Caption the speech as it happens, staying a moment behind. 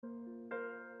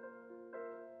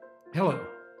Hello,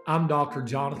 I'm Dr.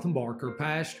 Jonathan Barker,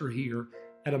 pastor here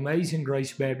at Amazing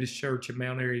Grace Baptist Church in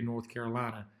Mount Airy, North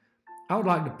Carolina. I would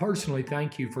like to personally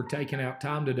thank you for taking out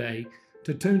time today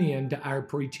to tune in to our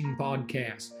preaching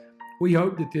podcast. We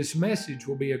hope that this message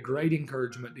will be a great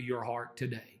encouragement to your heart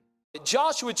today.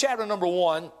 Joshua chapter number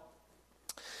 1.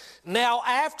 Now,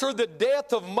 after the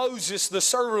death of Moses, the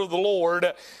servant of the Lord,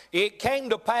 it came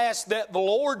to pass that the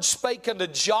Lord spake unto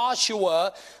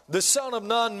Joshua, the son of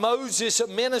Nun, Moses'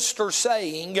 minister,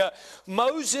 saying,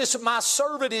 Moses, my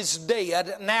servant, is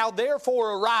dead. Now,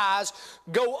 therefore, arise,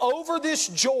 go over this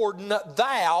Jordan,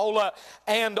 thou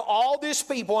and all this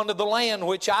people unto the land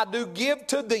which I do give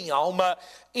to them,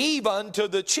 even to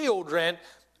the children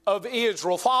of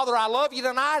Israel. Father, I love you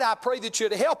tonight. I pray that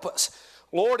you'd help us.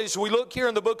 Lord, as we look here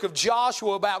in the book of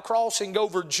Joshua about crossing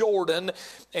over Jordan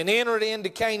and entering into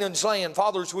Canaan's land,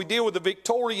 Father, as we deal with the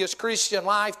victorious Christian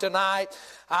life tonight,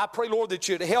 I pray, Lord, that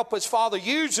you'd help us. Father,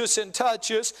 use us and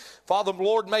touch us. Father,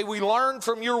 Lord, may we learn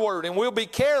from your word, and we'll be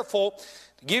careful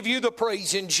to give you the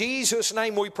praise. In Jesus'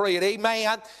 name we pray it.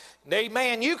 Amen and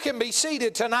amen. You can be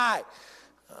seated tonight.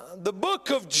 The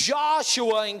book of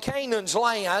Joshua in Canaan's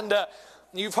land,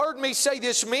 you've heard me say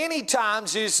this many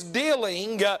times, is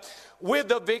dealing with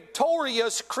the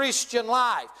victorious Christian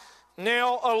life.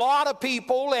 Now, a lot of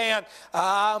people, and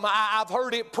I've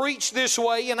heard it preached this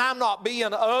way, and I'm not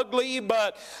being ugly,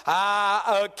 but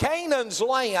Canaan's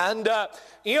land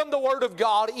in the Word of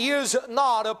God is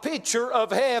not a picture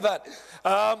of heaven.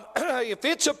 If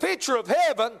it's a picture of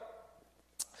heaven,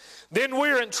 then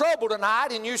we're in trouble tonight.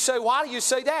 And you say, why do you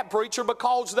say that, preacher?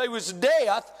 Because there was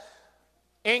death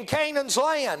in Canaan's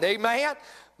land. Amen.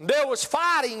 There was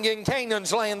fighting in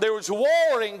Canaan's land. There was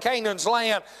war in Canaan's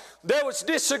land. There was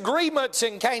disagreements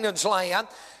in Canaan's land.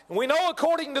 And we know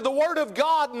according to the Word of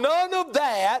God, none of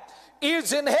that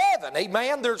is in heaven.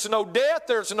 Amen. There's no death.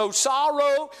 There's no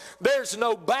sorrow. There's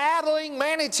no battling.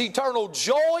 Man, it's eternal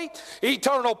joy,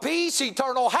 eternal peace,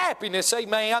 eternal happiness.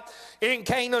 Amen. In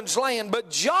Canaan's land. But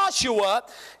Joshua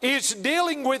is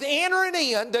dealing with entering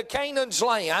into Canaan's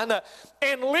land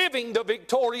and living the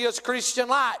victorious Christian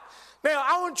life. Now,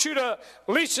 I want you to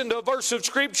listen to a verse of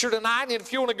Scripture tonight, and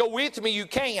if you want to go with me, you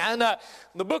can.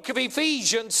 The book of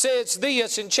Ephesians says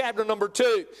this in chapter number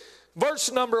 2,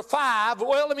 verse number 5.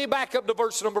 Well, let me back up to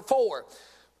verse number 4.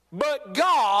 But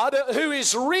God, who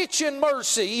is rich in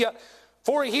mercy,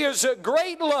 for his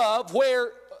great love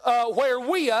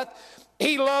wherewith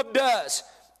he loved us,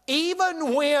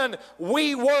 even when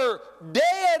we were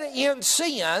dead in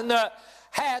sin,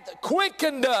 hath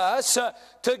quickened us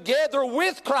together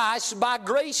with Christ. By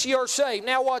grace ye are saved.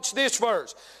 Now watch this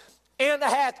verse. And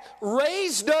hath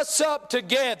raised us up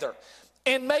together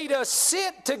and made us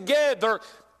sit together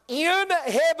in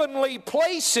heavenly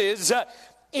places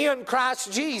in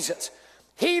Christ Jesus.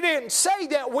 He didn't say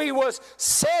that we was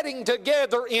sitting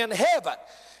together in heaven.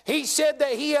 He said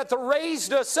that he hath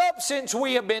raised us up since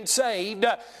we have been saved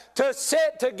to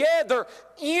sit together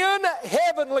in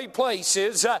heavenly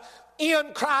places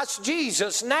in Christ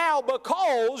Jesus. Now,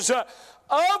 because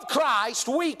of Christ,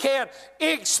 we can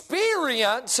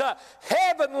experience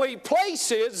heavenly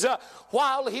places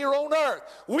while here on earth.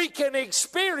 We can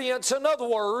experience, in other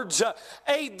words,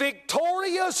 a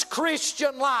victorious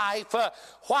Christian life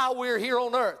while we're here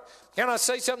on earth. Can I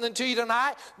say something to you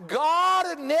tonight?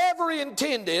 God never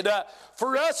intended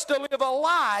for us to live a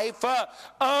life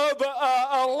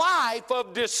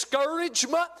of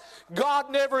discouragement.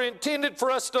 God never intended for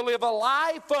us to live a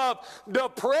life of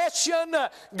depression.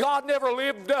 God never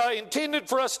intended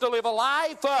for us to live a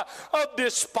life of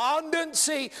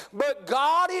despondency. But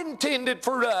God intended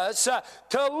for us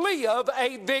to live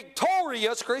a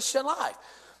victorious Christian life.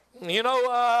 You know,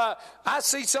 I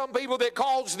see some people that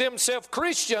calls themselves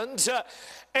Christians,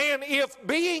 and if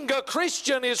being a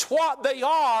Christian is what they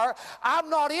are, I'm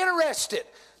not interested.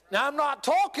 Now, I'm not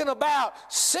talking about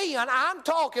sin. I'm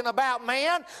talking about,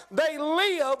 man, they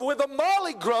live with the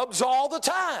mully grubs all the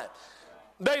time.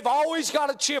 They've always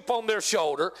got a chip on their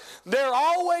shoulder. They're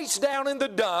always down in the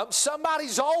dumps.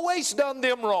 Somebody's always done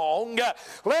them wrong.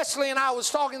 Leslie and I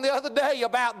was talking the other day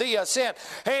about this. And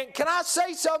can I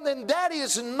say something? That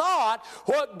is not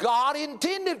what God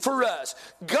intended for us.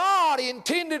 God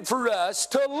intended for us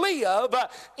to live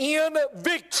in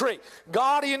victory.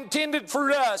 God intended for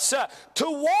us to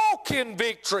walk in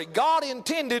victory. God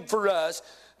intended for us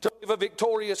to live a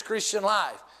victorious Christian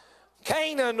life.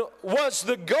 Canaan was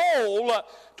the goal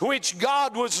to which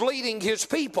God was leading his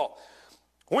people.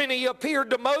 When he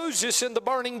appeared to Moses in the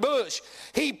burning bush,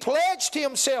 he pledged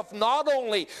himself not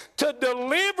only to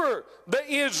deliver the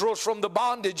Israelites from the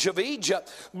bondage of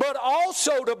Egypt, but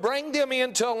also to bring them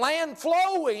into a land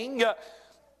flowing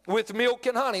with milk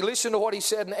and honey. Listen to what he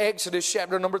said in Exodus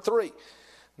chapter number 3.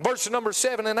 Verse number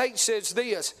 7 and 8 says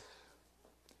this,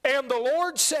 and the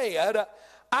Lord said,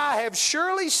 I have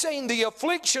surely seen the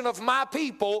affliction of my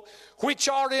people which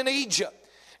are in Egypt,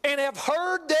 and have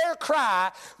heard their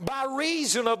cry by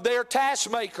reason of their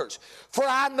taskmakers. For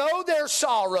I know their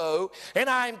sorrow, and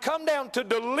I am come down to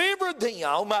deliver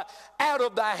them out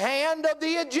of the hand of the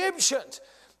Egyptians.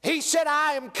 He said,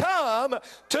 I am come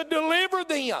to deliver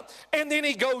them. And then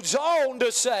he goes on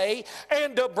to say,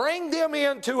 and to bring them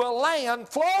into a land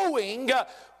flowing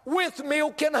with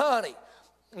milk and honey.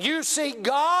 You see,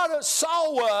 God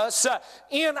saw us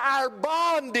in our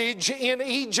bondage in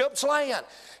Egypt's land.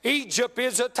 Egypt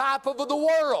is a type of the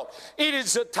world. It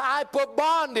is a type of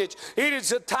bondage. It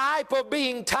is a type of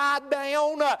being tied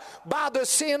down by the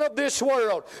sin of this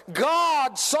world.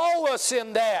 God saw us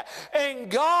in that, and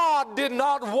God did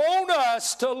not want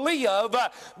us to live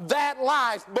that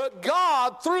life, but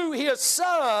God, through His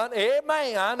Son,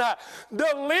 amen,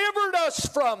 delivered us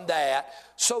from that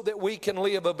so that we can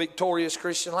live a victorious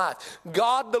Christian life.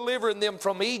 God delivering them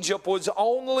from Egypt was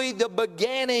only the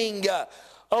beginning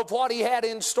of what He had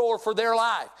in store for their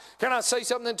life. Can I say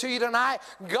something to you tonight?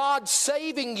 God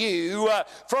saving you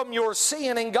from your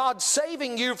sin and God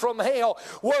saving you from hell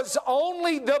was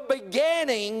only the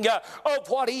beginning of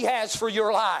what He has for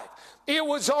your life. It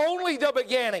was only the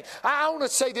beginning. I want to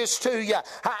say this to you,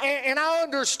 and I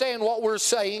understand what we're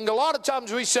saying. A lot of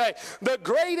times we say, the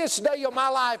greatest day of my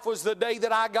life was the day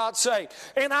that I got saved.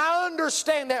 And I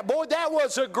understand that. Boy, that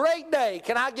was a great day.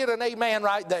 Can I get an amen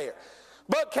right there?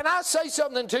 But can I say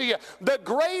something to you? The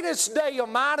greatest day of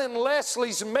mine and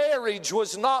Leslie's marriage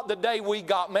was not the day we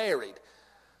got married.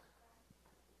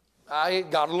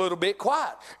 It got a little bit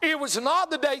quiet. It was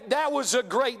not the day. That was a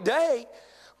great day.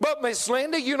 But Miss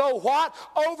Linda, you know what?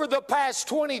 Over the past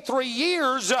 23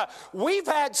 years, we've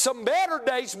had some better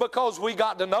days because we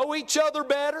got to know each other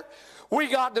better. We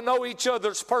got to know each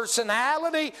other's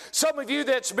personality. Some of you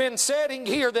that's been sitting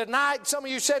here tonight, some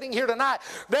of you sitting here tonight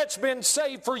that's been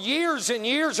saved for years and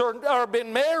years or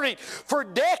been married for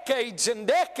decades and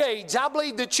decades, I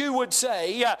believe that you would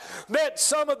say that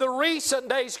some of the recent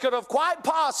days could have quite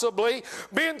possibly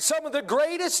been some of the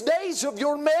greatest days of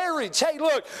your marriage. Hey,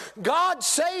 look, God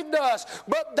saved us,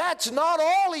 but that's not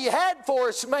all He had for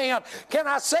us, man. Can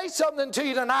I say something to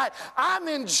you tonight? I'm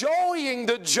enjoying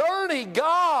the journey.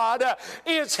 God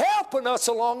is helping us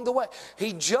along the way.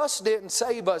 He just didn't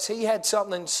save us. He had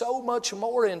something so much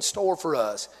more in store for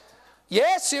us.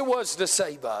 Yes, it was to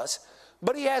save us,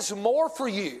 but He has more for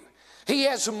you. He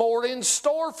has more in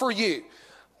store for you.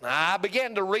 Now, I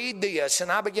began to read this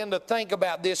and I began to think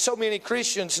about this. So many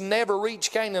Christians never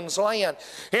reach Canaan's land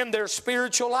in their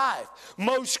spiritual life.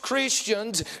 Most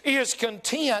Christians is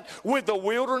content with the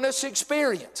wilderness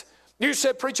experience. You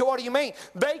said, preacher, what do you mean?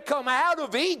 They come out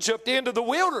of Egypt into the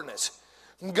wilderness.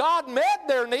 God met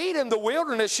their need in the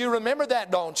wilderness. You remember that,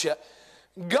 don't you?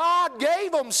 God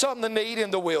gave them something to eat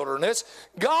in the wilderness.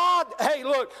 God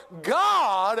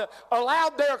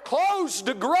allowed their clothes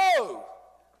to grow.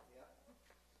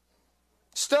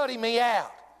 Study me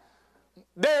out.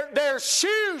 Their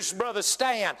shoes, Brother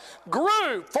Stan,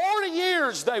 grew. 40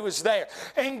 years they was there.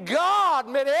 And God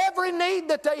met every need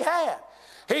that they had.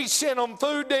 He sent them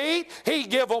food to eat. He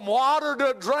gave them water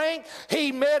to drink.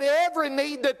 He met every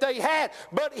need that they had.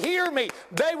 But hear me,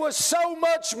 there was so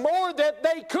much more that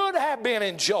they could have been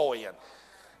enjoying.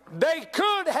 They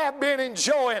could have been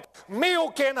enjoying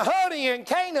milk and honey in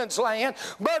Canaan's land,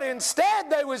 but instead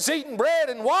they was eating bread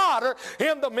and water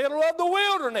in the middle of the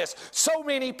wilderness. So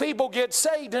many people get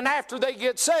saved, and after they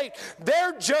get saved,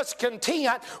 they're just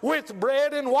content with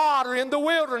bread and water in the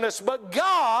wilderness. But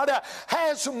God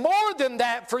has more than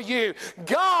that for you.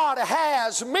 God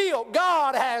has milk.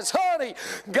 God has honey.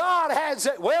 God has,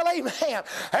 amen,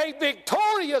 a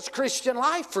victorious Christian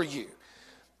life for you.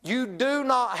 You do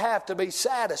not have to be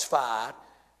satisfied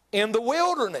in the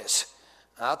wilderness.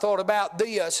 I thought about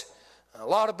this. A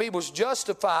lot of people's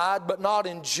justified but not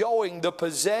enjoying the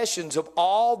possessions of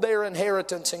all their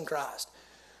inheritance in Christ.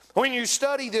 When you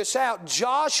study this out,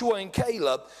 Joshua and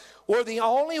Caleb were the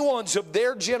only ones of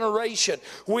their generation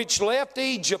which left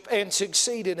Egypt and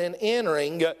succeeded in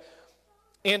entering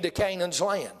into Canaan's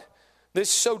land. This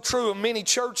is so true of many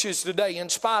churches today, in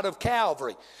spite of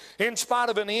Calvary, in spite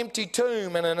of an empty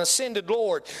tomb and an ascended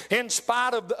Lord, in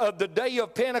spite of the day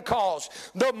of Pentecost.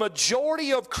 The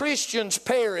majority of Christians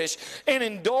perish in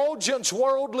indulgence,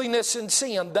 worldliness, and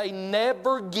sin. They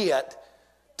never get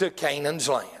to Canaan's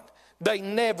land. They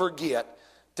never get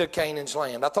to Canaan's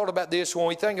land. I thought about this when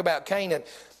we think about Canaan.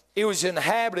 It was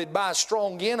inhabited by a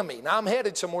strong enemy. Now I'm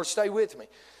headed somewhere, stay with me.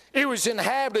 It was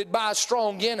inhabited by a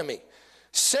strong enemy.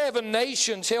 7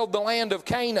 nations held the land of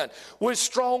Canaan with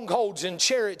strongholds and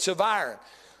chariots of iron.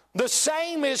 The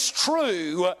same is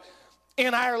true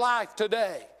in our life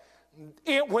today.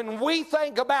 When we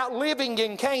think about living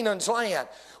in Canaan's land,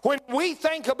 when we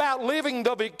think about living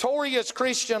the victorious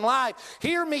Christian life,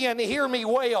 hear me and hear me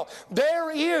well,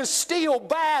 there is still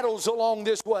battles along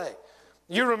this way.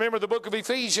 You remember the book of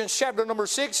Ephesians chapter number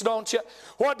 6, don't you?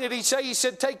 What did he say? He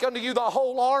said, take unto you the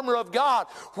whole armor of God.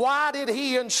 Why did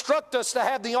he instruct us to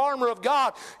have the armor of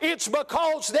God? It's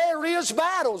because there is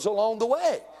battles along the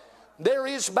way. There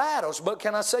is battles, but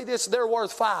can I say this? They're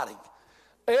worth fighting.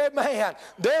 Amen.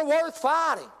 They're worth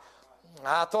fighting.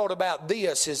 I thought about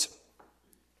this as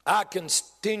I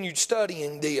continued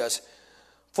studying this.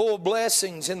 Full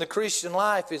blessings in the Christian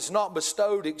life is not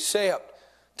bestowed except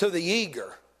to the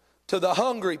eager, to the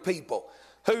hungry people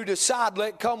who decide,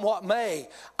 let come what may,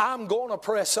 I'm going to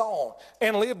press on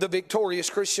and live the victorious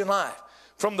Christian life.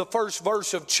 From the first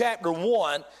verse of chapter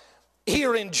 1,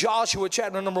 here in Joshua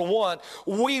chapter number 1,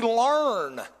 we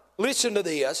learn, listen to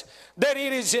this, that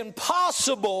it is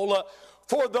impossible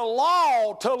for the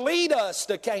law to lead us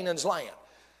to Canaan's land.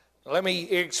 Let me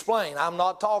explain. I'm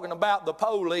not talking about the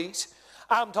police.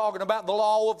 I'm talking about the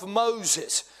law of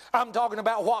Moses. I'm talking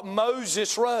about what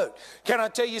Moses wrote. Can I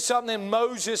tell you something?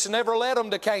 Moses never led them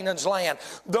to Canaan's land.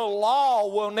 The law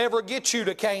will never get you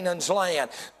to Canaan's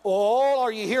land. Oh,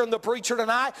 are you hearing the preacher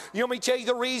tonight? You want me to tell you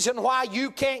the reason why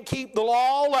you can't keep the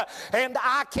law and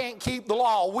I can't keep the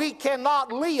law? We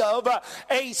cannot live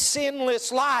a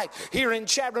sinless life. Here in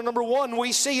chapter number 1,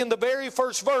 we see in the very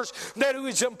first verse that it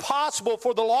was impossible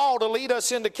for the law to lead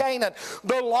us into Canaan.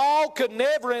 The law could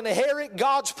never inherit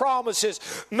God's promises,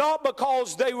 not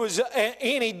because there was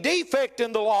any defect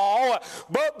in the law,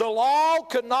 but the law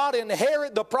could not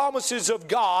inherit the promises of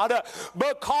God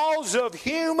because of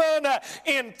human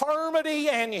infirmity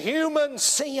and human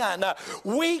sin.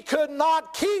 We could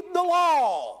not keep the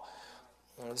law.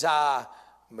 As I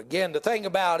began to think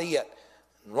about it,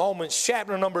 in Romans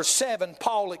chapter number 7,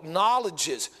 Paul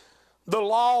acknowledges the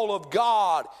law of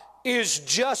God is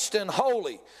just and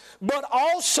holy, but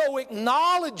also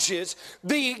acknowledges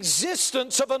the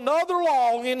existence of another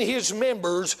law in his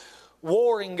members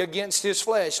warring against his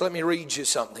flesh. Let me read you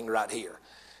something right here.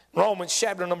 Romans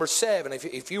chapter number 7.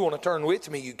 If you want to turn with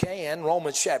me, you can.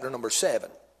 Romans chapter number 7.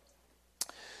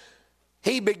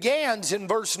 He begins in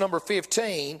verse number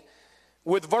 15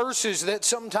 with verses that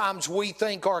sometimes we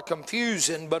think are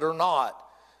confusing but are not.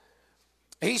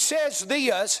 He says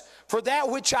this, for that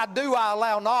which I do I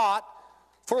allow not,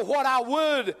 for what I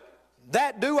would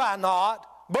that do I not,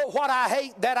 but what I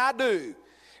hate that I do.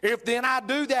 If then I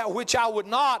do that which I would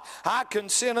not, I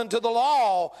consent unto the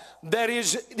law that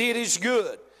it is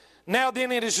good. Now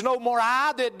then it is no more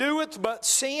I that doeth, but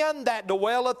sin that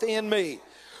dwelleth in me.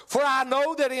 For I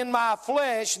know that in my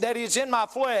flesh, that is in my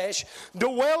flesh,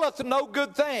 dwelleth no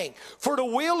good thing. For the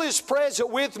will is present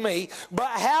with me, but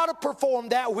how to perform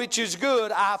that which is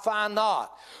good I find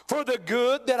not. For the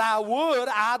good that I would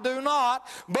I do not,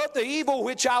 but the evil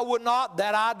which I would not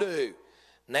that I do.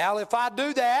 Now if I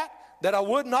do that I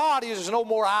would not, it is no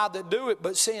more I that do it,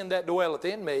 but sin that dwelleth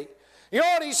in me. You know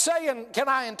what he's saying? Can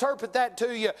I interpret that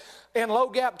to you in low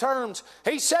gap terms?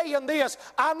 He's saying this,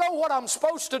 I know what I'm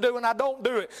supposed to do and I don't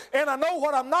do it. And I know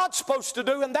what I'm not supposed to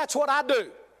do and that's what I do.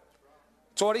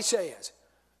 That's what he says.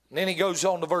 And then he goes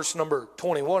on to verse number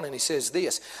 21 and he says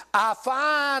this, I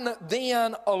find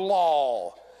then a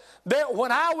law that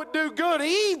when I would do good,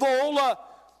 evil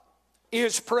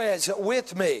is present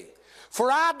with me. For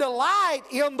I delight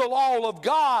in the law of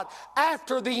God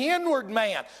after the inward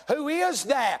man. Who is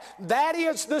that? That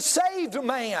is the saved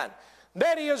man.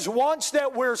 That is, once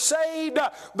that we're saved,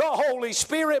 the Holy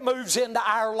Spirit moves into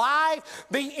our life.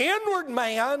 The inward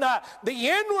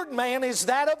man is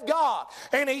that of God.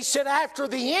 And he said, after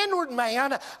the inward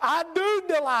man, I do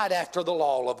delight after the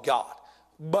law of God.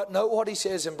 But note what he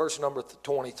says in verse number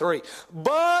 23.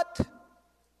 But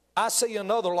I see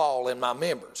another law in my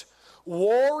members,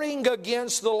 warring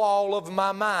against the law of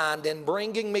my mind and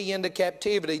bringing me into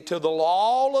captivity to the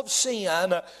law of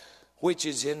sin which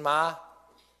is in my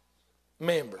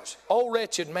members. O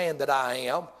wretched man that I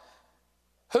am,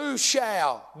 who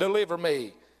shall deliver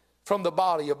me from the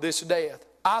body of this death?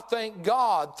 I thank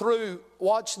God through,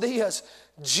 watch this,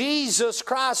 Jesus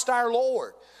Christ our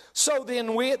Lord. So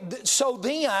then with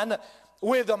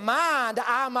the mind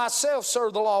I myself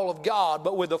serve the law of God,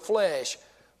 but with the flesh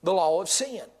the law of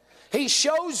sin. He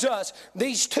shows us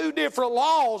these two different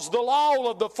laws, the law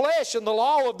of the flesh and the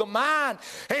law of the mind.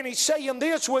 And he's saying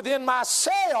this, within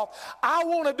myself, I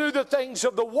want to do the things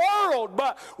of the world,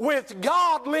 but with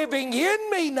God living in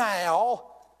me now,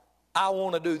 I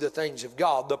want to do the things of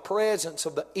God. The presence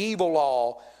of the evil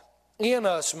law in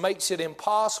us makes it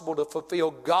impossible to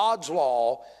fulfill God's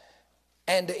law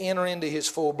and to enter into His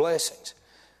full blessings.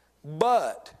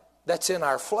 But that's in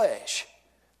our flesh.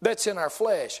 That's in our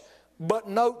flesh. But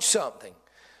note something.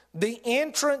 The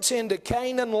entrance into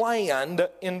Canaan land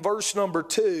in verse number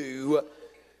 2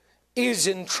 is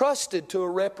entrusted to a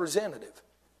representative.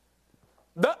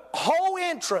 The whole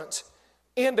entrance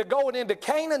into going into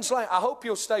Canaan's land, I hope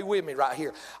you'll stay with me right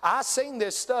here. I seen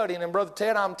this study, and Brother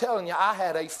Ted, I'm telling you, I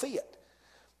had a fit.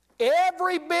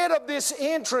 Every bit of this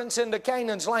entrance into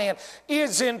Canaan's land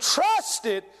is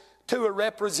entrusted to a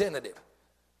representative.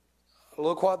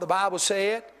 Look what the Bible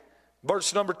said.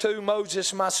 Verse number 2,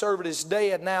 Moses, my servant, is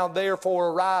dead. Now therefore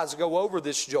arise, go over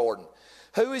this Jordan.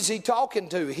 Who is he talking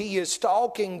to? He is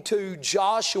talking to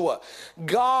Joshua.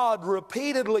 God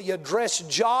repeatedly addressed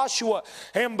Joshua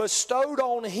and bestowed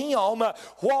on him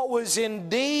what was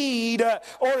indeed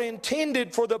or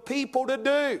intended for the people to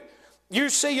do. You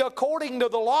see, according to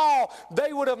the law,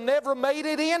 they would have never made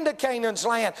it into Canaan's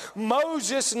land.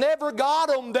 Moses never got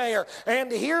them there.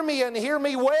 And hear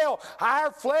me well,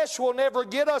 our flesh will never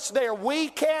get us there. We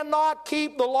cannot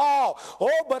keep the law.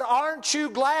 Oh, but aren't you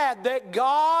glad that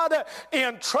God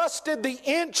entrusted the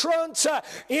entrance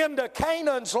into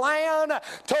Canaan's land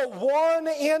to one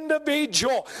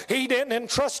individual? He didn't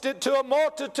entrust it to a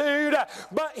multitude,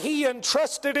 but He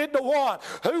entrusted it to one.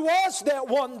 Who was that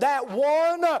one? That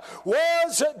one was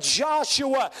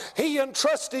Joshua. He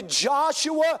entrusted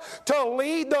Joshua to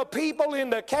lead the people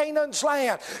into Canaan's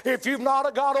land. If you've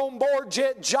not got on board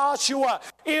yet, Joshua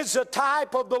is a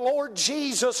type of the Lord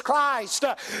Jesus Christ.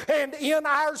 And in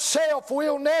ourself,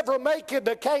 we'll never make it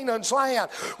to Canaan's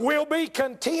land. We'll be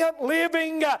content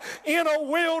living in a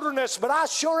wilderness. But I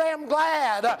sure am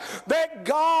glad that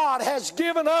God has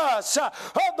given us of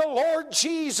the Lord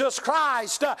Jesus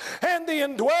Christ and the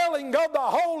indwelling of the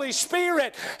Holy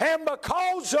Spirit. And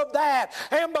because of that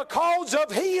and because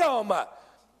of Him,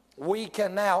 we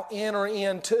can now enter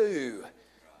into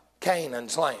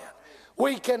Canaan's land.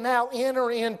 We can now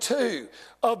enter into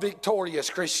a victorious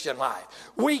Christian life.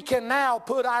 We can now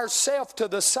put ourselves to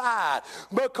the side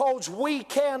because we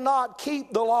cannot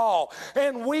keep the law,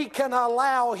 and we can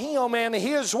allow Him and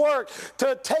His work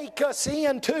to take us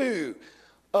into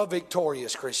a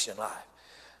victorious Christian life.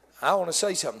 I want to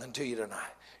say something to you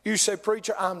tonight. You say,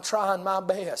 preacher, I'm trying my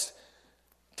best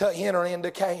to enter into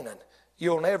Canaan.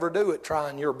 You'll never do it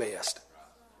trying your best.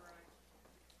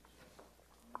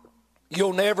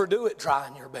 You'll never do it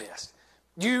trying your best.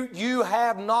 You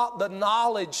have not the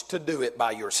knowledge to do it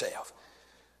by yourself.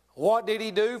 What did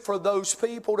He do for those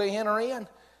people to enter in?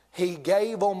 He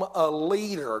gave them a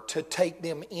leader to take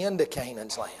them into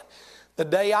Canaan's land. The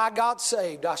day I got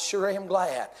saved, I sure am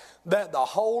glad that the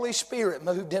Holy Spirit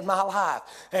moved in my life.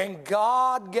 And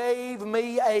God gave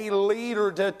me a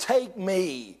leader to take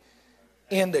me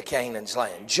into Canaan's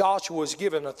land. Joshua was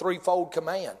given a threefold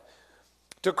command: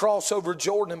 to cross over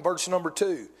Jordan in verse number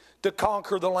 2, to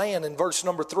conquer the land in verse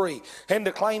number 3, and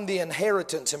to claim the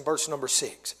inheritance in verse number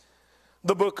 6.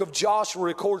 The book of Joshua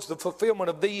records the fulfillment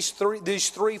of these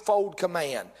threefold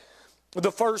command. The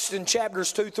first in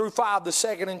chapters 2 through 5, the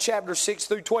second in chapters 6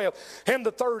 through 12, and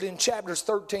the third in chapters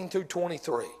 13 through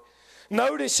 23.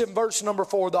 Notice in verse number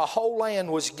 4, the whole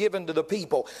land was given to the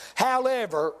people.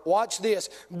 However, watch this,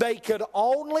 they could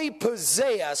only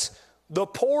possess the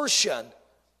portion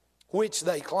which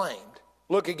they claimed.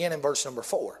 Look again in verse number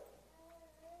 4.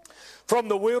 From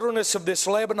the wilderness of this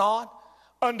Lebanon,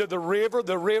 unto the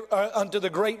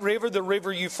great river, the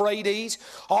river Euphrates,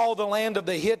 all the land of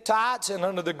the Hittites, and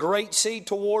unto the great sea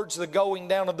towards the going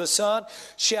down of the sun,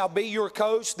 shall be your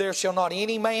coast. There shall not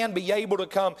any man be able to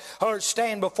come or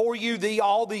stand before you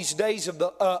all these days of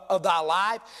thy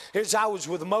life. As I was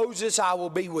with Moses, I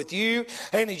will be with you.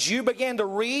 And as you begin to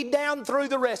read down through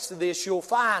the rest of this, you'll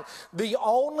find the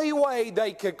only way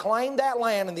they could claim that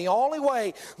land and the only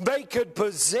way they could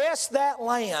possess that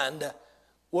land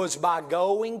was by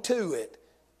going to it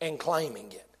and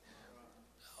claiming it.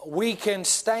 We can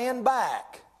stand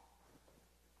back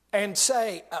and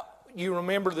say, you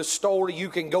remember the story, you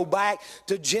can go back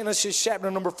to Genesis chapter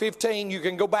number 15, you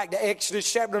can go back to Exodus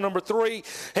chapter number 3,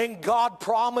 and God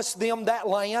promised them that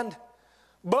land.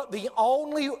 But the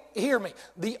only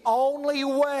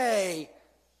way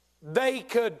they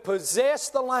could possess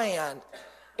the land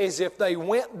is if they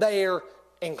went there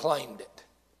and claimed it.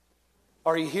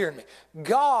 Are you hearing me?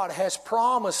 God has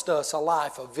promised us a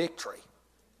life of victory.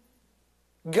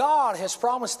 God has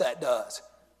promised that to us,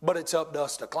 but it's up to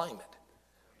us to claim it.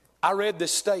 I read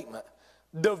this statement.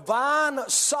 Divine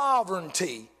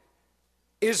sovereignty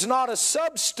is not a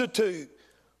substitute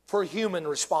for human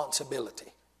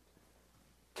responsibility.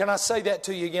 Can I say that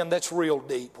to you again? That's real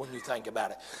deep when you think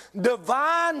about it.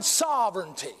 Divine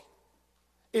sovereignty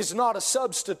is not a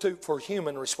substitute for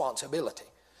human responsibility.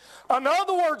 In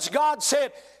other words, God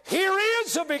said, here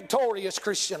is a victorious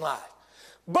Christian life.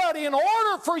 But in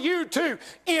order for you to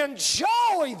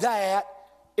enjoy that,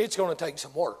 it's going to take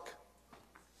some work.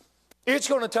 It's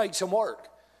going to take some work.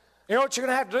 You know what you're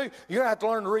going to have to do? You're going to have to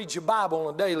learn to read your Bible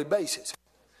on a daily basis.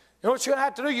 You know what you're going to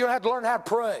have to do? You're going to have to learn how to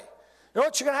pray. You know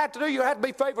what you're going to have to do? You have to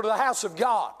be faithful to the house of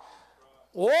God.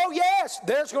 Well, yes,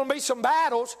 there's going to be some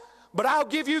battles, but I'll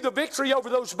give you the victory over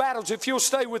those battles if you'll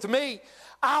stay with me.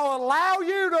 I'll allow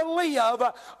you to live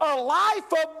a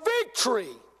life of victory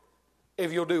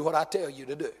if you'll do what I tell you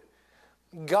to do.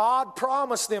 God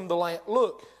promised them the land.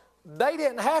 Look, they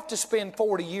didn't have to spend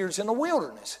 40 years in the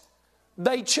wilderness.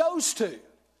 They chose to.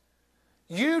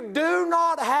 You do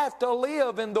not have to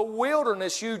live in the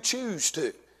wilderness, you choose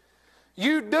to.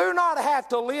 You do not have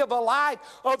to live a life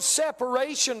of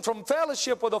separation from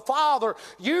fellowship with the Father.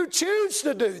 You choose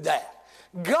to do that.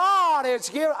 God has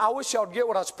given, I wish y'all would get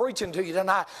what I was preaching to you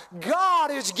tonight.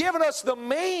 God has given us the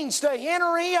means to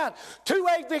enter in to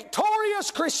a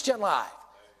victorious Christian life.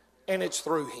 And it's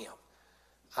through Him.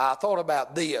 I thought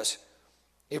about this.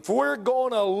 If we're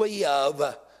going to live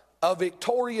a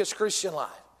victorious Christian life,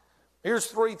 here's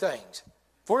three things.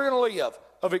 If we're going to live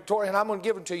a victorious, and I'm going to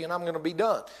give them to you and I'm going to be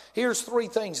done. Here's three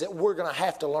things that we're going to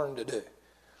have to learn to do.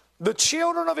 The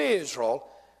children of Israel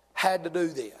had to do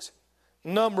this.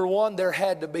 Number one, there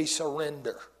had to be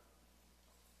surrender.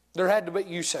 There had to be,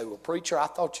 you say, well, preacher, I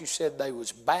thought you said they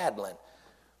was battling.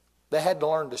 They had to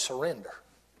learn to surrender.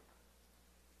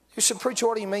 You said, preacher,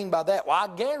 what do you mean by that? Well,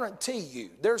 I guarantee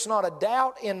you, there's not a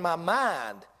doubt in my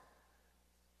mind,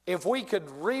 if we could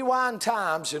rewind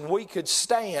times and we could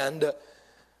stand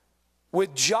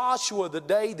with Joshua the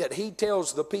day that he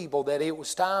tells the people that it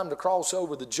was time to cross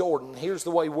over the Jordan, here's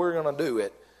the way we're going to do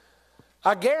it.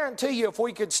 I guarantee you if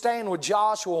we could stand with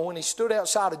Joshua when he stood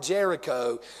outside of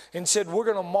Jericho and said, we're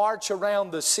going to march around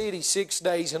the city 6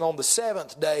 days, and on the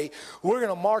seventh day, we're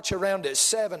going to march around it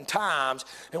 7 times,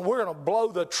 and we're going to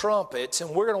blow the trumpets,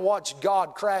 and we're going to watch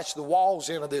God crash the walls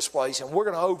into this place, and we're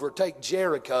going to overtake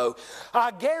Jericho. I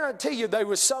guarantee you there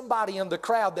was somebody in the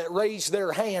crowd that raised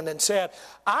their hand and said,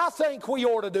 I think we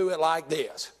ought to do it like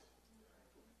this.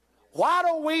 Why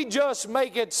don't we just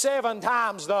make it 7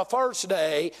 times the first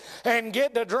day and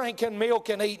get to drinking milk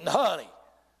and eating honey?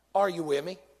 Are you with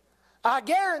me? I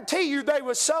guarantee you there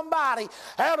was somebody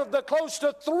out of the close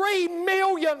to 3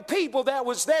 million people that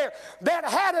was there that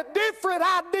had a different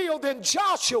ideal than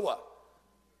Joshua.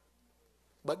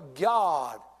 But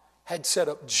God had set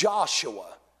up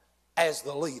Joshua as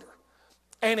the leader.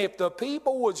 And if the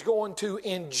people was going to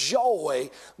enjoy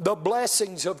the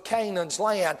blessings of Canaan's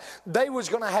land, they was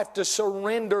going to have to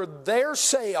surrender their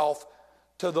self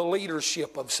to the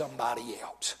leadership of somebody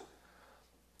else.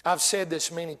 I've said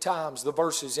this many times, the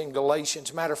verses in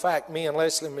Galatians. Matter of fact, me and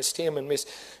Leslie, Miss Tim, and Miss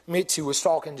Mitzi was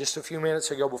talking just a few minutes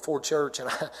ago before church, and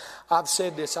I've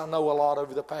said this, I know a lot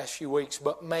over the past few weeks,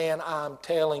 but man, I'm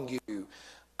telling you,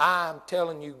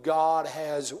 God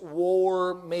has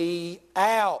wore me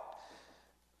out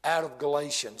of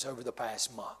Galatians over the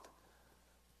past month.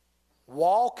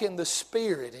 Walk in the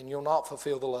Spirit and you'll not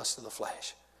fulfill the lust of the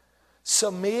flesh.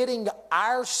 Submitting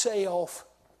ourselves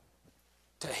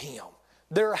to Him.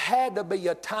 There had to be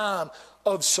a time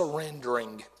of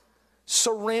surrendering.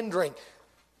 Surrendering.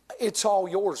 It's all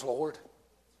yours, Lord.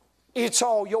 It's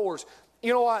all yours.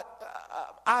 You know what?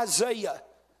 Isaiah,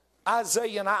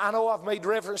 and I know I've made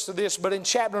reference to this, but in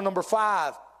chapter number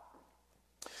 5,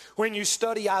 when you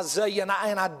study Isaiah,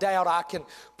 and I doubt I can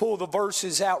pull the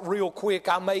verses out real quick.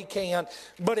 I may can.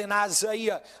 But in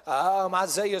Isaiah,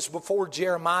 Isaiah's before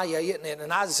Jeremiah, isn't it?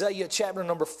 In Isaiah chapter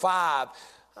number 5,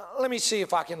 let me see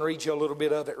if I can read you a little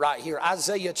bit of it right here.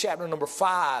 Isaiah chapter number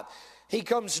 5. He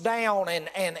comes down and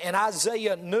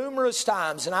Isaiah numerous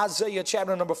times in Isaiah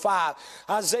chapter number 5.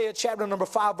 Isaiah chapter number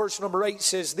 5 verse number 8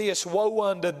 says this, woe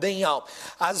unto them.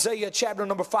 Isaiah chapter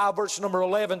number 5 verse number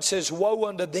 11 says, woe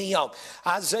unto them.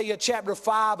 Isaiah chapter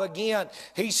 5 again,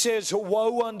 he says,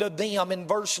 woe unto them in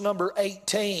verse number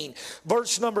 18.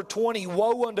 Verse number 20,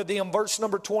 woe unto them. Verse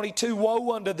number 22,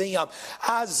 woe unto them.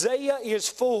 Isaiah is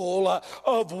full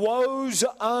of woes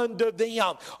unto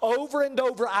them. Over and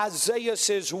over Isaiah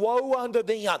says, woe unto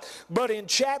them. But in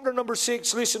chapter number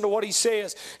 6, listen to what he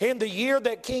says. In the year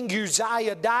that King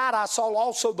Uzziah died, I saw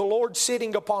also the Lord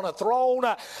sitting upon a throne,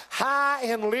 high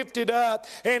and lifted up,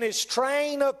 and his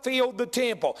train filled the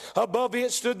temple. Above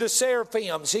it stood the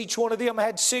seraphims. Each one of them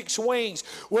had 6 wings.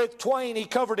 With twain he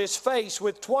covered his face,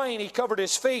 with twain he covered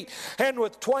his feet, and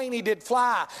with twain he did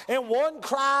fly. And one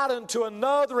cried unto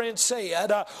another and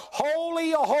said,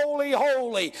 Holy, holy,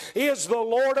 holy is the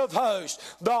Lord of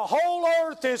hosts. The whole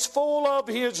earth is full of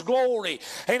his glory.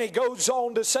 And he goes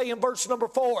on to say in verse number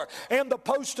 4, and the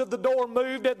post of the door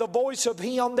moved at the voice of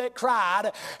him that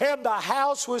cried, and the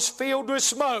house was filled with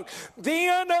smoke.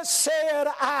 Then said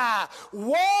I,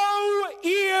 Woe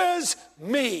is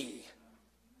me!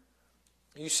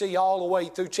 You see all the way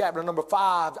through chapter number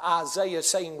 5, Isaiah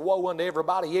saying woe unto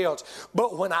everybody else.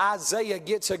 But when Isaiah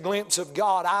gets a glimpse of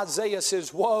God, Isaiah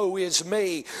says, woe is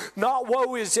me. Not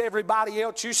woe is everybody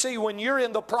else. You see, when you're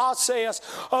in the process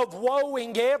of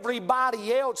woeing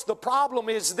everybody else, the problem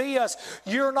is this: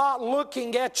 you're not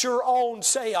looking at your own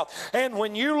self. And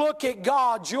when you look at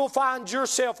God, you'll find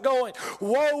yourself going,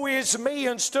 woe is me,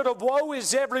 instead of woe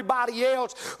is everybody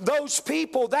else. Those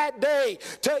people that day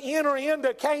to enter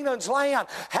into Canaan's land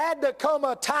had to come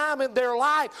a time in their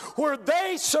life where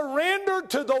they surrendered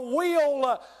to the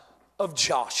will of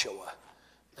Joshua.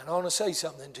 And I want to say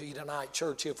something to you tonight,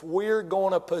 church. If we're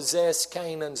going to possess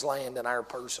Canaan's land in our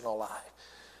personal life,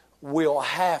 we'll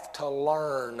have to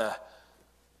learn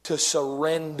to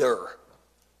surrender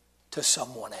to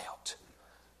someone else.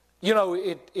 You know,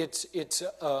 it's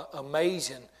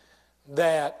amazing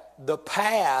that the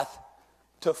path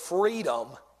to freedom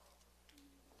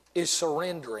is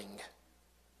surrendering.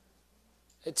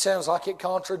 It sounds like it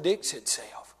contradicts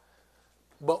itself.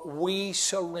 But we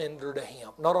surrender to Him.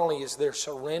 Not only is there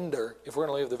surrender if we're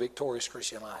going to live the victorious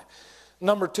Christian life.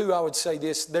 Number 2, I would say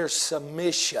this: there's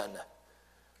submission.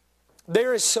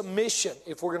 There is submission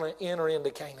if we're going to enter into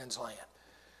Canaan's land.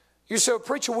 You say,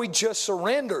 preacher, we just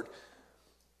surrendered.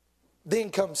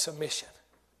 Then comes submission.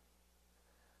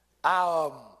 I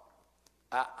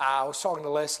was talking to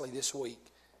Leslie this week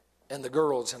and the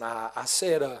girls, and I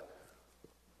said,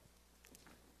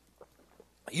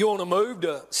 you want to move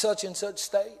to such and such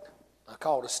state? I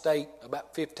called a state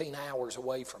about 15 hours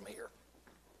away from here.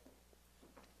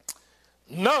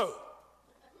 No.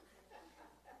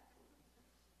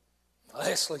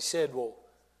 Leslie said, well,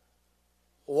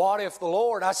 what if the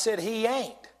Lord? I said, He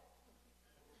ain't.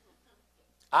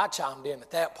 I chimed in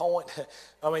at that point.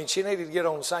 I mean, she needed to get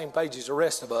on the same page as the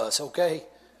rest of us, okay?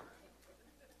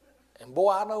 And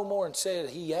boy, I no more than said,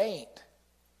 He ain't.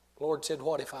 The Lord said,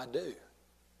 what if I do?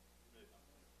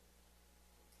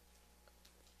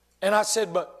 And I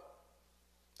said, but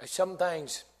there's some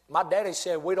things my daddy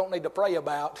said we don't need to pray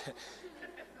about.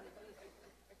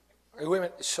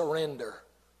 Women, surrender.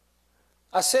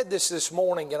 I said this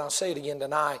morning, and I'll say it again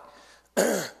tonight.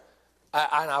 And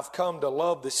I've come to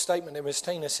love this statement that Miss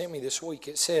Tina sent me this week.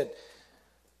 It said,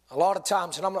 a lot of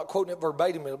times, and I'm not quoting it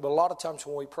verbatim, but a lot of times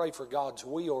when we pray for God's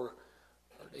will or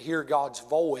hear God's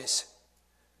voice,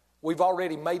 we've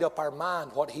already made up our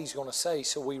mind what He's going to say,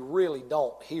 so we really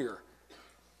don't hear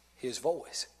His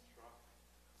voice.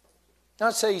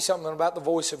 I'll tell you something about the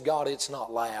voice of God. It's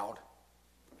not loud.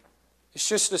 It's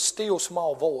just a still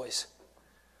small voice.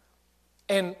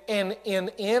 And in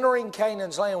entering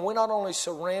Canaan's land, we not only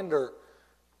surrender,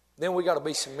 then we got to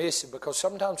be submissive, because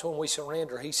sometimes when we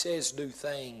surrender, He says do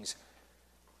things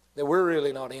that we're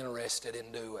really not interested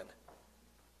in doing.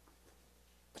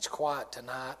 It's quiet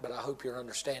tonight, but I hope you're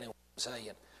understanding what I'm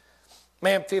saying.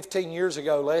 Man, 15 years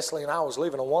ago, Leslie and I was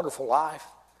living a wonderful life.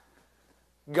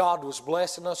 God was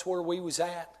blessing us where we was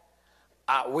at.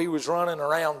 We was running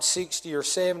around 60 or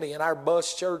 70 in our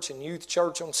bus church and youth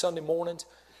church on Sunday mornings.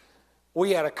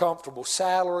 We had a comfortable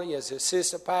salary as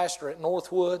assistant pastor at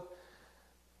Northwood.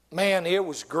 Man, it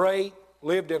was great.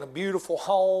 Lived in a beautiful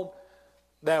home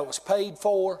that was paid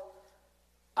for.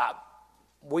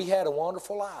 We had a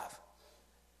wonderful life.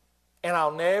 And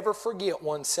I'll never forget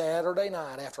one Saturday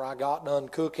night after I got done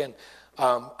cooking.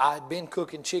 I'd been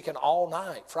cooking chicken all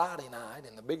night, Friday night,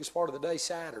 and the biggest part of the day,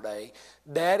 Saturday.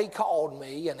 Daddy called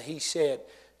me and he said,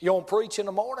 you want to preach in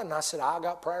the morning? And I said, I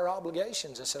got prayer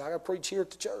obligations. I said, I got to preach here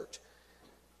at the church.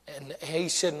 And he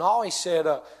said, no. He said,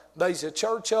 there's a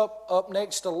church up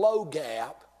next to Low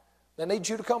Gap. They need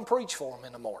you to come preach for them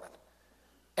in the morning.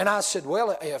 And I said,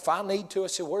 well, if I need to, I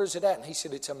said, where's it at? And he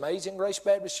said, it's Amazing Grace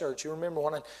Baptist Church. You remember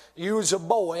when you was a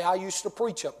boy, I used to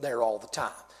preach up there all the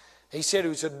time. He said it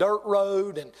was a dirt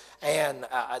road, and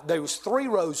there was 3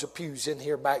 rows of pews in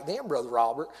here back then, Brother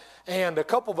Robert. And a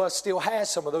couple of us still have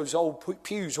some of those old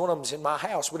pews. One of them's in my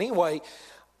house. But anyway,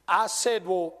 I said,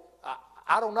 well,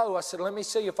 I don't know. I said, let me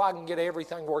see if I can get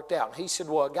everything worked out. And he said,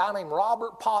 well, a guy named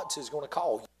Robert Potts is going to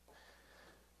call you.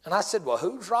 And I said, well,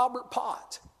 who's Robert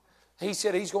Potts? He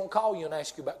said, he's going to call you and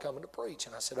ask you about coming to preach.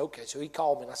 And I said, okay. So he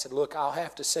called me and I said, look, I'll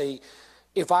have to see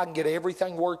if I can get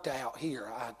everything worked out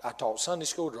here. I taught Sunday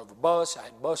school, drove a bus, I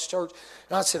had bus church.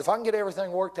 And I said, if I can get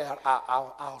everything worked out,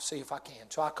 I'll see if I can.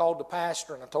 So I called the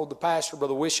pastor and I told the pastor,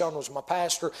 Brother Wishon was my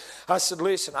pastor. I said,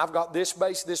 listen, I've got this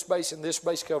base, and this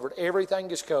base covered.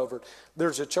 Everything is covered.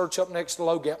 There's a church up next to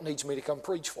Low Gap needs me to come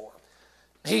preach for them.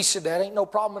 He said, that ain't no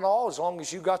problem at all. As long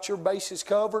as you got your bases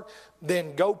covered,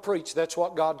 then go preach. That's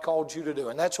what God called you to do.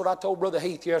 And that's what I told Brother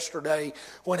Heath yesterday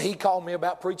when he called me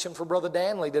about preaching for Brother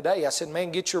Danley today. I said,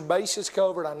 man, get your bases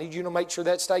covered. I need you to make sure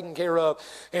that's taken care of.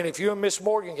 And if you and Miss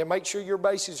Morgan can make sure your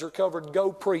bases are covered,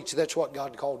 go preach. That's what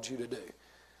God called you to do.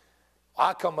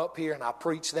 I come up here and I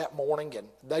preached that morning, and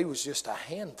there was just a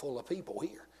handful of people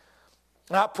here.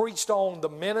 And I preached on the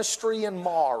ministry in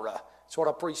Mara. That's what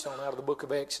I preached on out of the book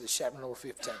of Exodus, chapter number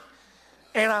 15.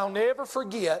 And I'll never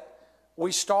forget,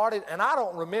 we started, and I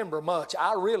don't remember much,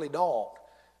 I really don't,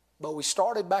 but we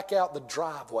started back out the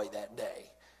driveway that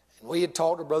day. And we had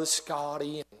talked to Brother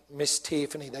Scotty and Miss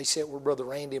Tiffany. They sat where Brother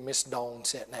Randy and Miss Dawn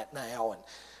sitting at now. And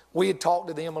we had talked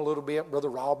to them a little bit, Brother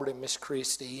Robert and Miss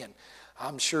Christie, and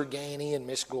I'm sure Ganny and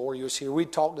Miss Gloria was here. We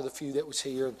talked to the few that was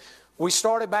here. And we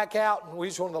started back out, and we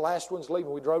was one of the last ones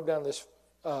leaving. We drove down this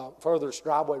furthest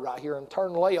driveway right here and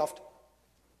turned left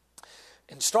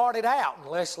and started out. And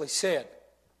Leslie said,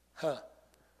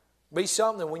 be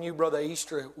something when you, Brother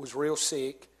Easter, was real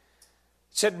sick.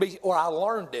 Said, or I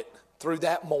learned it through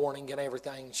that morning and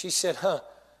everything. She said,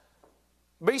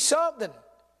 be something.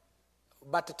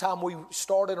 About the time we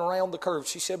started around the curve,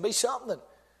 she said, be something.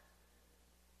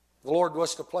 The Lord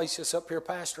was to place us up here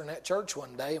pastoring that church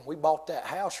one day, and we bought that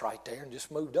house right there and just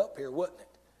moved up here, wasn't it?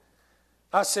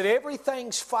 I said,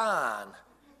 everything's fine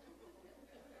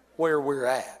where we're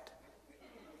at.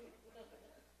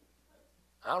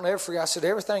 I'll never forget, I said,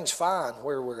 everything's fine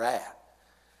where we're at.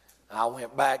 I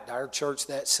went back to our church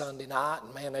that Sunday night,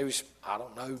 and man, there was,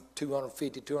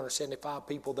 250, 275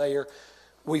 people there.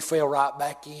 We fell right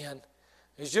back in.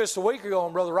 It was just a week ago,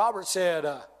 and Brother Robert said,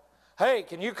 hey,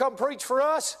 can you come preach for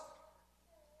us?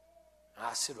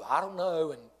 I said, well, I don't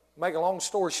know, and make a long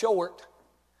story short,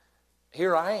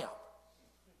 here I am.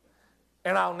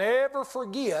 And I'll never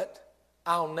forget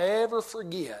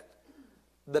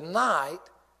the night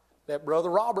that Brother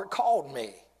Robert called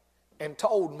me and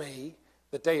told me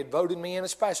that they had voted me in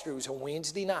as pastor. It was a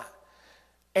Wednesday night.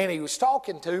 And he was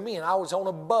talking to me, and I was on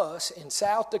a bus in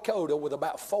South Dakota with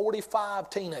about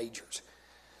 45 teenagers.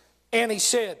 And he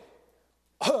said,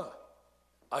 you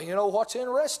know what's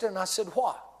interesting? I said,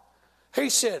 what? He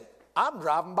said, I'm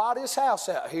driving by this house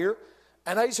out here,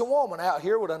 and there's a woman out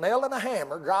here with a nail and a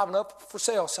hammer driving up a for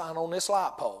sale sign on this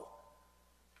light pole.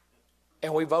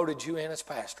 And we voted you in as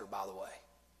pastor, by the way.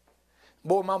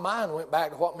 Boy, my mind went back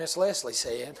to what Miss Leslie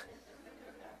said.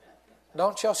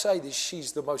 Don't y'all say that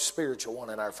she's the most spiritual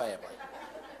one in our family.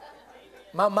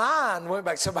 My mind went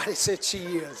back. Somebody said she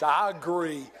is. I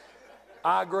agree.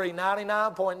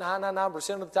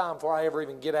 99.999% of the time before I ever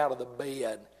even get out of the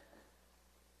bed.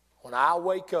 When I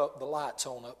wake up, the light's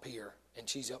on up here. And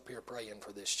she's up here praying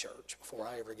for this church before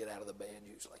I ever get out of the bed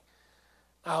usually.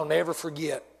 I'll never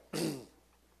forget.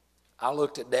 I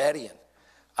looked at Daddy and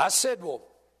I said, well,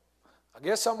 I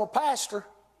guess I'm a pastor.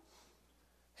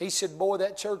 He said, boy,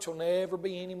 that church will never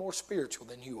be any more spiritual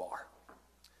than you are.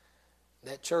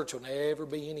 That church will never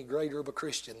be any greater of a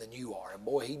Christian than you are. And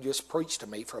boy, he just preached to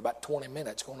me for about 20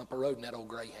 minutes going up a road in that old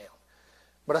Greyhound.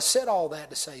 But I said all that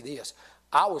to say this.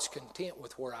 I was content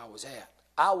with where I was at.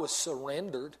 I was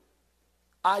surrendered.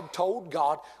 I told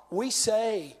God, we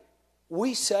say,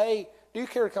 do you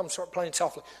care to come start playing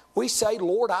softly? We say,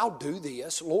 Lord, I'll do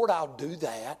this. Lord, I'll do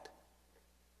that.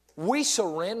 We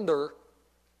surrender,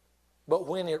 but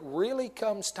when it really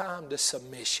comes time to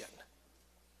submission,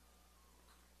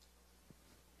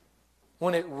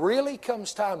 when it really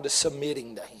comes time to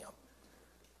submitting to Him,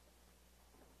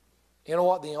 you know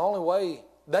what? The only way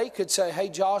they could say, hey,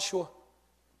 Joshua,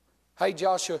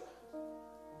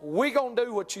 we're going to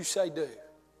do what you say do.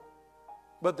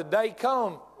 But the day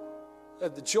come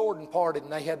that the Jordan parted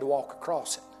and they had to walk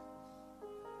across it.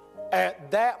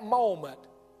 At that moment,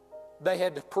 they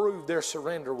had to prove their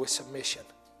surrender with submission.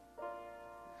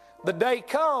 The day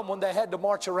come when they had to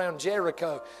march around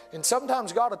Jericho. And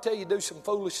sometimes God will tell you to do some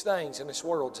foolish things in this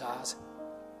world's eyes.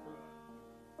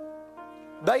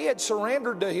 They had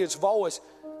surrendered to His voice,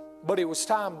 but it was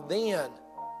time then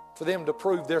for them to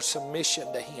prove their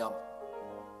submission to Him.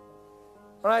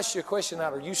 I'll ask you a question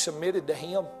now. Are you submitted to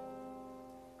Him?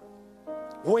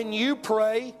 When you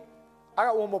pray, I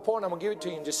got one more point. I'm going to give it to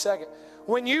you in just a second.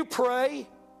 When you pray,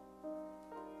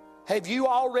 have you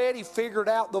already figured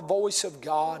out the voice of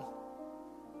God?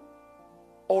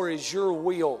 Or is your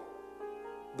will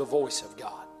the voice of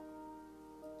God?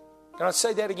 Can I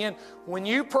say that again? When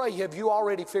you pray, have you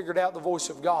already figured out the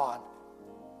voice of God?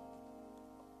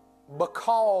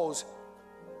 Because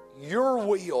your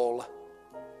will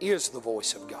is the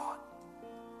voice of God.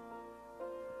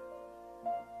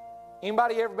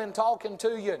 Anybody ever been talking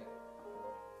to you and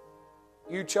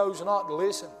you chose not to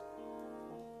listen?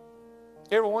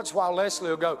 Every once in a while Leslie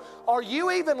will go, "Are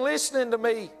you even listening to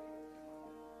me?"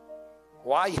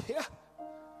 "Why, yeah."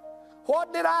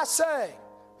 "What did I say?"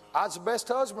 "I was the best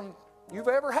husband you've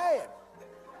ever had.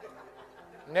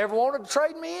 Never wanted to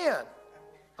trade me in.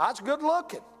 I was good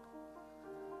looking."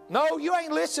 "No, you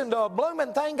ain't listened to a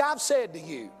blooming thing I've said to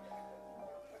you."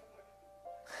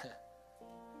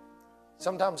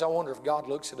 Sometimes I wonder if God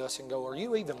looks at us and goes, "Are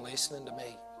you even listening to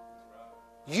me?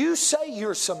 You say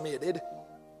you're submitted,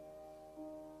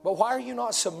 but why are you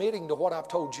not submitting to what I've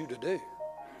told you to do?"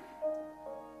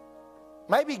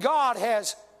 Maybe God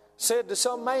has said to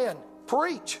some man,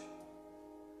 "Preach."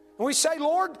 And we say,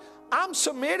 "Lord, I'm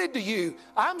submitted to you.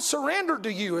 I'm surrendered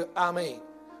to you."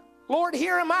 "Lord,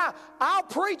 here am I. I'll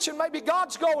preach." And maybe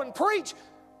God's going, "Preach,"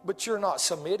 but you're not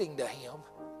submitting to Him.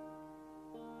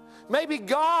 Maybe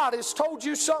God has told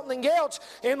you something else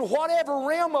in whatever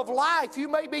realm of life you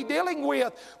may be dealing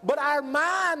with, but our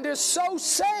mind is so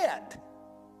set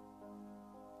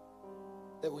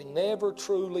that we never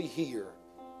truly hear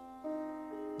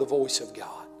the voice of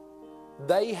God.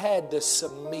 They had to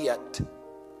submit.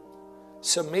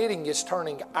 Submitting is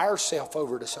turning ourselves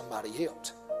over to somebody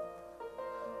else.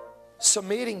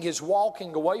 Submitting is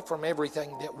walking away from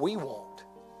everything that we want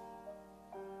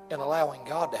and allowing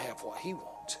God to have what He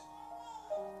wants.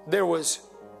 There was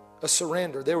a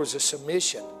surrender. There was a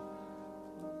submission.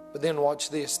 But then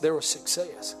watch this. There was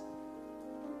success.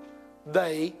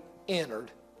 They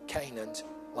entered Canaan's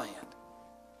land.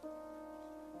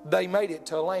 They made it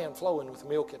to a land flowing with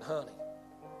milk and honey.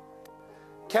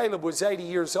 Caleb was 80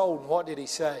 years old, and what did he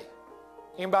say?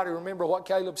 Anybody remember what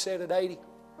Caleb said at 80?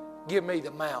 "Give me the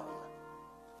mountain."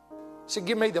 He said,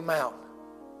 "Give me the mountain."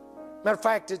 Matter of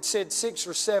fact, it said 6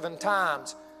 or 7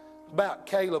 times about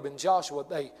Caleb and Joshua,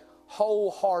 they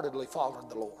wholeheartedly followed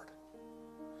the Lord.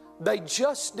 They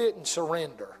just didn't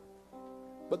surrender,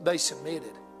 but they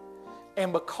submitted.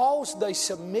 And because they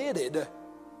submitted,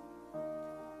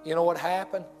 you know what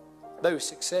happened? They were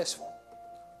successful.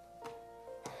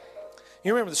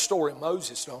 You remember the story of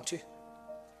Moses, don't you?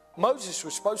 Moses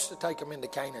was supposed to take them into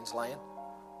Canaan's land.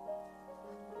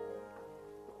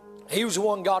 He was the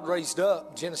one God raised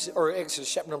up,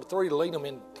 Exodus chapter number 3, to lead them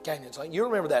into Canaan's land. You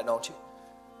remember that, don't you?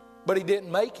 But he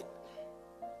didn't make it.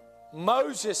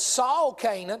 Moses saw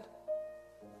Canaan.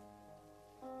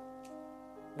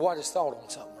 Boy, I just thought on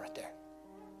something right there.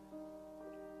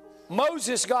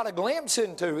 Moses got a glimpse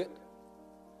into it,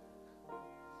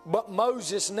 but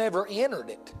Moses never entered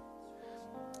it.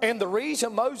 And the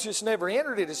reason Moses never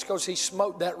entered it is because he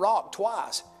smote that rock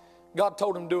twice. God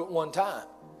told him to do it one time.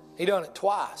 He done it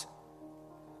twice.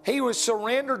 He was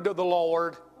surrendered to the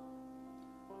Lord,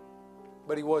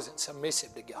 but he wasn't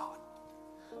submissive to God.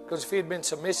 Because if he had been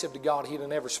submissive to God, he'd have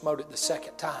never smote it the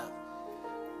second time.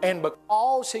 And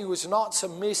because he was not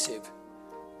submissive,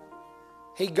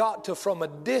 he got to, from a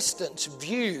distance,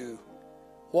 view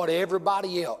what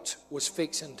everybody else was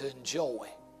fixing to enjoy.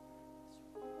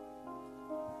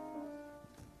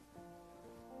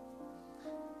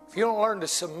 If you don't learn to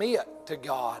submit to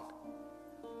God,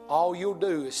 all you'll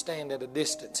do is stand at a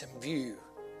distance and view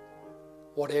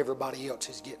what everybody else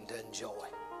is getting to enjoy.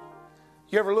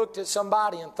 You ever looked at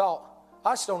somebody and thought,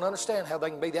 "I just don't understand how they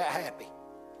can be that happy.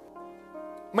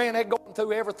 Man, they're going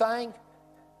through everything.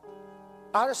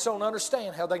 I just don't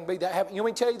understand how they can be that happy." You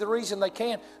want me to tell you the reason they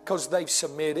can? Because they've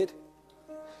submitted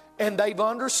and they've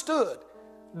understood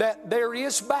that there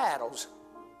is battles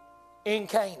in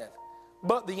Canaan.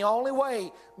 But the only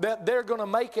way that they're going to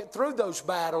make it through those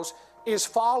battles is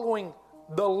following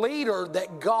the leader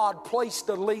that God placed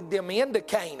to lead them into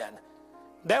Canaan.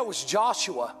 That was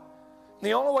Joshua.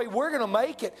 The only way we're going to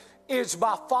make it is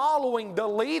by following the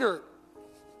leader.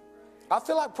 I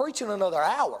feel like preaching another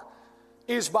hour.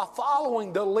 Is by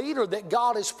following the leader that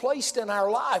God has placed in our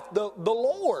life, the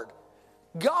Lord,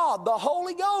 God, the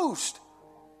Holy Ghost,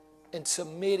 and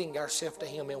submitting ourselves to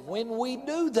Him. And when we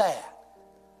do that,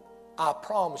 I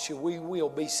promise you we will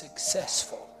be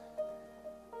successful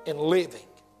in living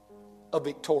a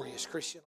victorious Christian life.